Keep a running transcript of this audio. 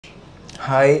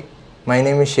Hi, my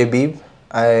name is Shabib.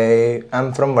 I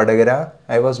am from Vadagara.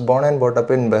 I was born and brought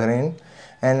up in Bahrain,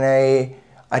 and I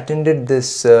attended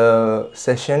this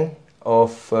session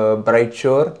of Bright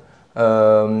Shore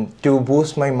to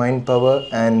boost my mind power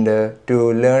and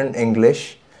to learn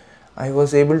English. I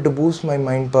was able to boost my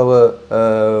mind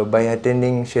power by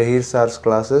attending Shahir Sar's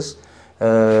classes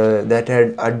that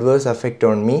had adverse effect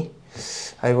on me.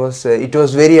 It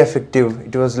was very effective.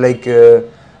 It was like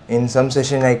in some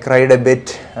session I cried a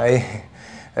bit.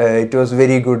 It was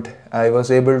very good. I was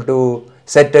able to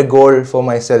set a goal for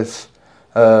myself.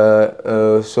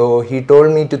 So he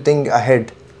told me to think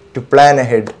ahead, to plan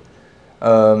ahead.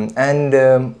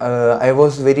 I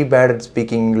was very bad at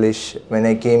speaking English when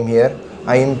I came here.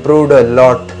 I improved a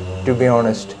lot, to be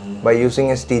honest, by using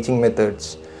his teaching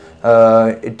methods.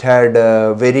 It had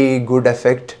a very good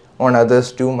effect on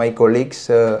others too, my colleagues.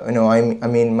 I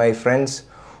mean, my friends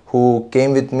who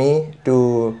came with me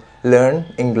to learn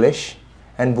English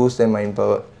and boost their mind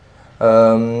power.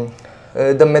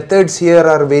 The methods here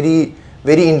are very,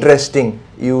 very interesting.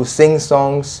 You sing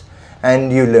songs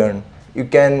and you learn. You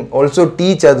can also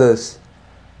teach others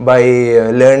by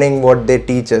learning what they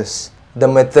teach us. The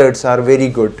methods are very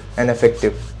good and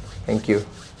effective. Thank you.